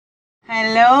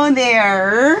Hello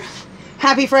there.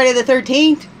 Happy Friday the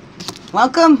 13th.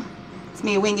 Welcome. It's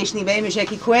me, Wingish Nibe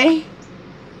Masheki Kwe,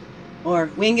 or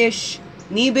Wingish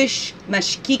Nibish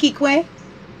Mashkiki Kwe,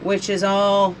 which is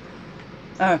all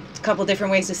a couple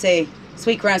different ways to say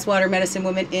sweetgrass water medicine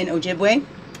woman in Ojibwe.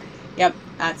 Yep,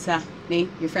 that's me,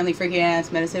 your friendly freaky ass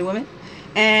medicine woman.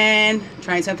 And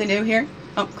trying something new here.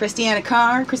 Oh, Chris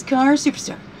Carr,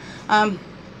 superstar.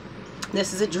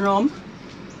 This is a drum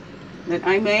that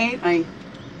I made. I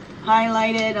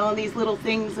highlighted all these little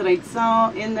things that I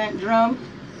saw in that drum,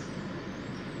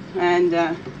 and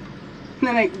then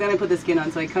I put the skin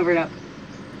on, so I covered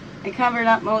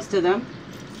up most of them.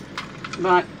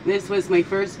 But this was my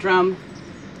first drum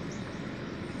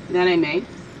that I made,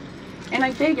 and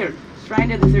I figured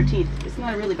Friday the 13th, it's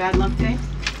not a really bad luck day.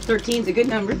 13 is a good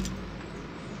number.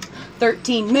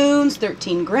 13 moons,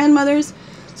 13 grandmothers.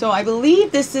 So I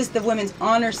believe this is the women's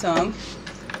honor song,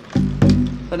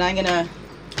 but I'm gonna,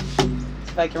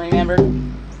 if I can remember,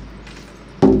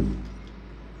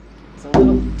 it's a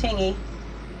little tingy.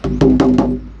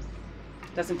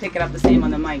 Doesn't pick it up the same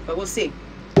on the mic, but we'll see.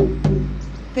 I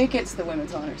think it's the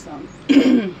women's honor song.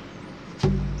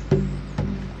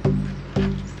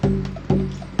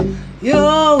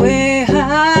 Your way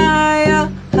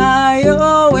higher,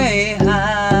 higher way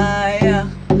higher.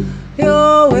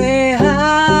 Your way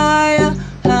higher,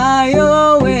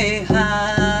 higher way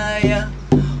higher.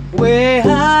 Way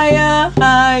higher,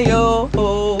 higher,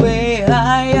 way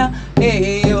higher.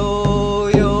 Hey yo,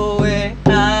 yo way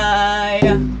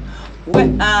higher.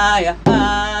 Way higher,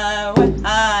 higher, way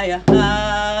higher,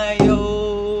 higher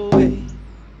way.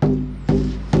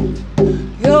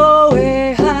 Your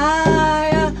way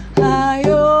higher,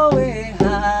 higher way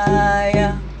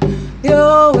higher.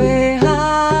 Your way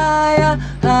higher,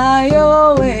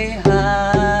 higher way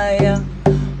higher.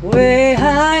 Way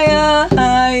higher,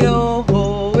 higher,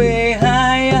 way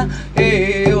higher.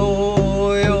 Hey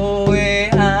yo, yo way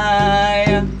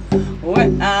higher.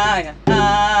 Way higher,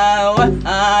 higher, way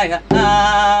higher,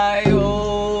 higher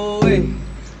way.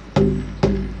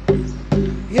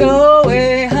 Your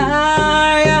way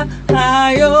higher,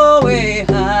 higher way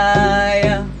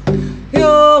higher.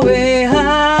 Your way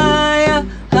higher,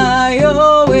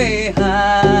 higher way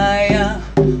higher.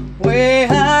 Way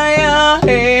higher,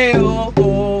 hey yo,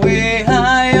 way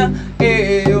higher.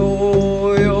 Hey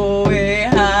yo, yo way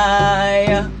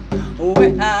higher.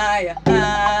 Way higher,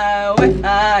 higher, way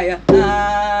higher,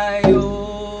 higher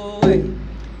way.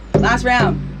 Last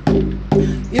round.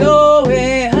 Your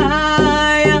way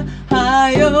higher,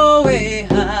 higher way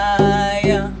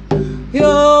higher.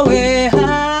 Your way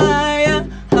higher,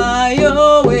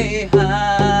 higher way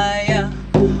higher.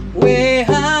 Way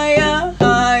higher,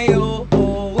 higher,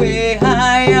 way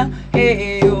higher.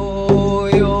 Hey yo,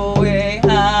 yo way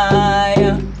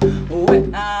higher. Way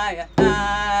higher,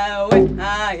 higher, way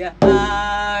higher,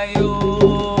 higher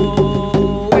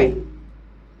way.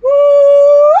 Woo!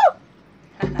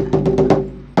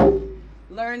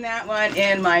 Learned that one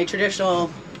in my traditional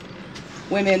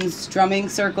women's drumming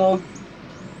circle,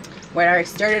 where I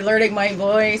started learning my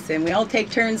voice, and we all take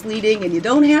turns leading, and you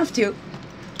don't have to,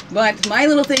 but my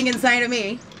little thing inside of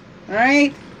me,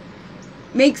 right,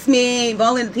 makes me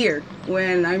volunteer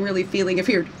when I'm really feeling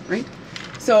afeared, right?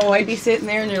 So I'd be sitting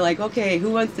there, and they're like, okay,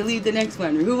 who wants to lead the next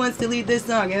one, or who wants to lead this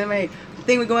song? And then my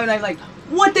thing would go out, and I'm like,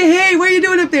 what the hey, what are you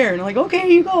doing up there? And I'm like, okay,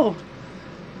 you go.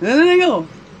 And then I go.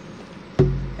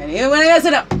 And even when I mess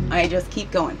it up, I just keep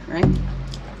going, right?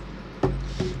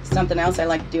 Something else I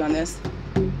like to do on this.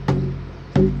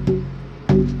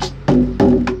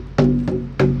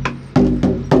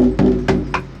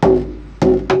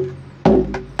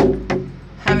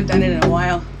 Haven't done it in a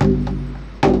while.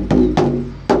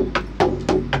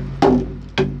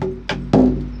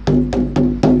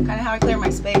 Kind of how I clear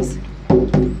my space. I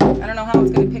don't know how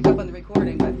it's going to pick up on the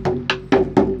recording, but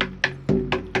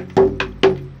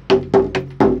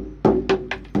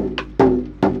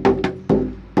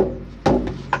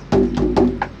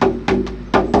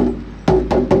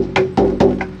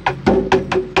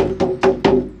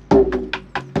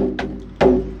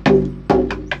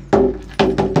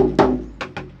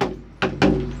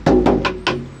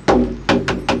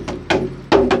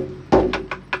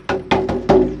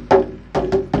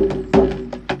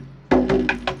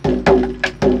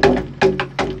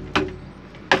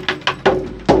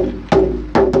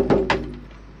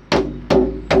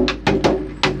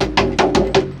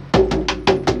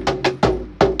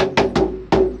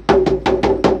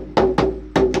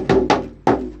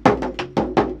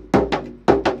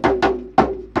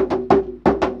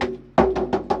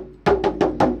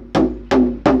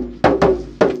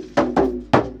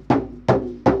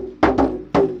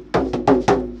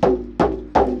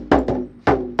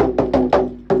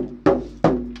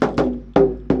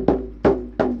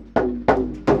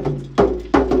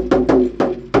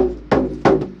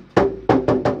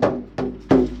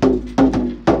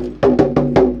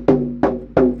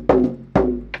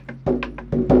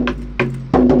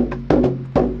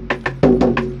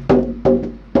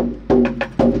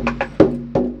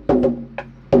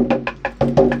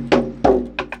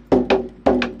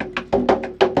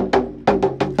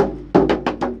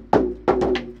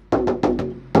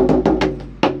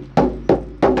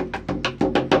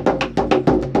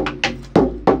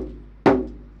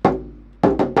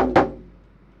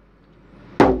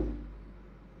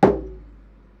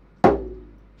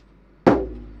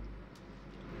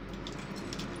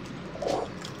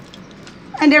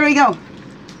And there we go.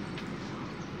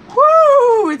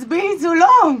 Woo! It's been so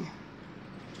long.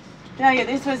 Tell you,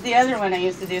 this was the other one I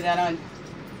used to do that on.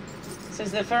 This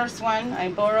is the first one I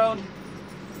borrowed.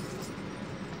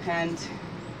 And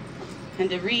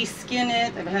to reskin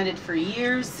it, I've had it for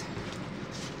years.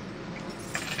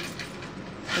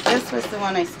 But this was the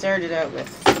one I started out with.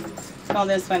 Call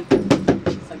this one.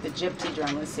 It's like the gypsy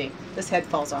drum. Let's see. This head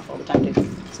falls off all the time, too.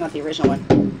 It's not the original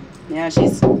one. Yeah,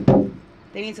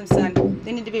 they need some sun.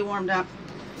 They need to be warmed up.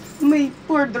 My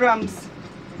poor drums.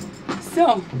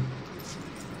 So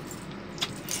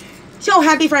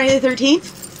happy Friday the 13th.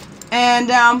 And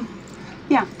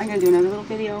yeah, I'm gonna do another little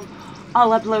video.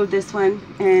 I'll upload this one,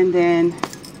 and then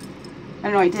I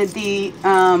don't know, I did the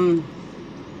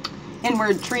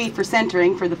inward tree for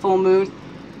centering for the full moon.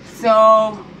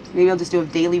 So maybe I'll just do a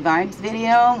daily vibes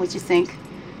video. What you think?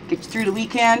 Get you through the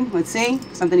weekend. Let's see.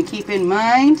 Something to keep in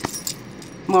mind.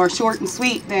 More short and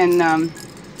sweet than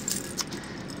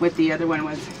what the other one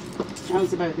was.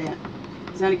 How's about that?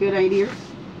 Is that a good idea?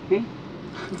 Okay.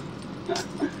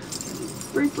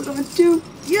 Bracelet on too.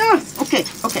 Yes. Okay.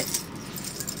 Okay.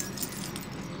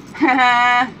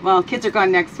 Well, kids are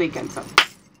gone next weekend, so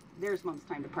there's Mom's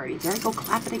time to party. There I go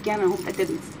clapping again. I hope that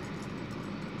didn't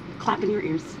clap in your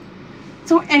ears.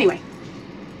 So anyway,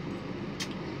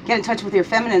 get in touch with your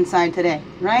feminine side today,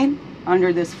 right?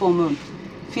 Under this full moon.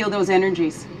 Feel those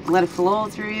energies. Let it flow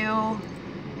through you,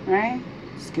 right?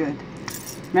 It's good.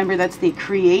 Remember, that's the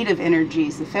creative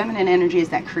energies. The feminine energy is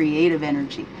that creative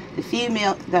energy. The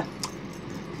female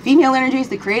energy is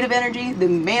the creative energy. The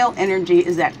male energy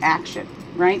is that action,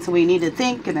 right? So we need to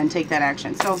think and then take that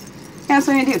action. So yeah, that's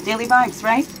what I'm going to do. Daily vibes,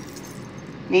 right?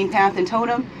 Main path and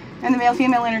totem, and the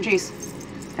male-female energies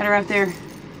that are out there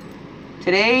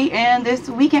today and this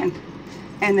weekend.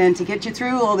 And then to get you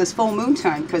through all this full moon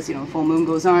time, because, you know, full moon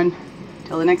goes on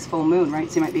till the next full moon, right?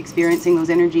 So you might be experiencing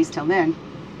those energies till then.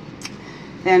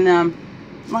 Then,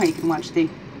 well, you can watch the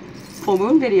full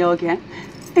moon video again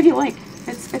if you like.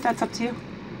 If that's up to you.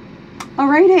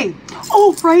 Alrighty.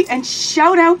 Oh, right, and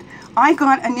shout out, I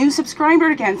got a new subscriber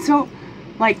again. So,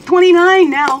 like 29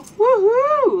 now.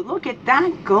 Woohoo! Look at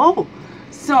that go.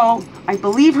 So, I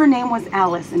believe her name was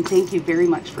Alice, and thank you very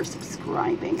much for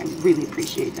subscribing. I really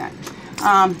appreciate that.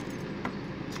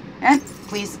 And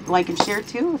please like and share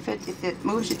too if it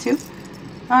moves you too.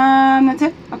 That's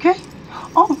it. Okay.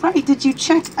 All right. Did you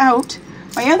check out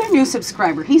my other new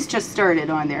subscriber? He's just started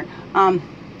on there.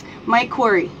 Mike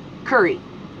Curry,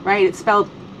 right? It's spelled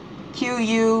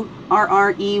Q-U-R-R-E-Y,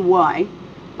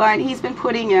 but he's been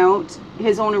putting out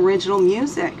his own original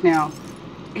music now.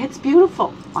 It's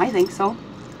beautiful. I think so.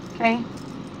 Okay.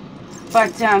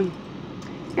 But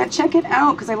yeah, check it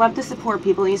out because I love to support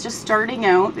people. He's just starting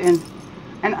out, and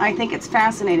I think it's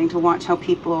fascinating to watch how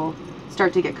people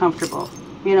start to get comfortable.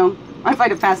 You know, I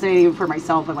find it fascinating for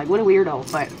myself. I'm like, what a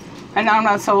weirdo, but and now I'm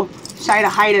not so shy to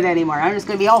hide it anymore. I'm just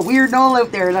gonna be all weird and all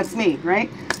out there. That's me, right?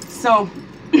 So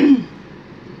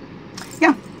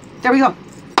yeah, there we go.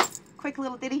 Quick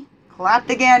little ditty. Clapped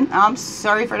again. I'm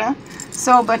sorry for that.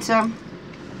 So, but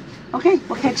okay,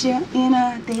 we'll catch you in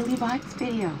a daily vibes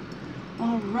video.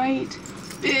 All right.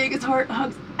 Biggest heart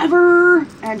hugs ever,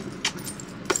 and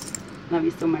love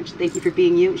you so much. Thank you for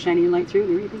being you, shining your light through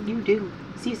everything you do.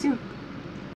 See you soon.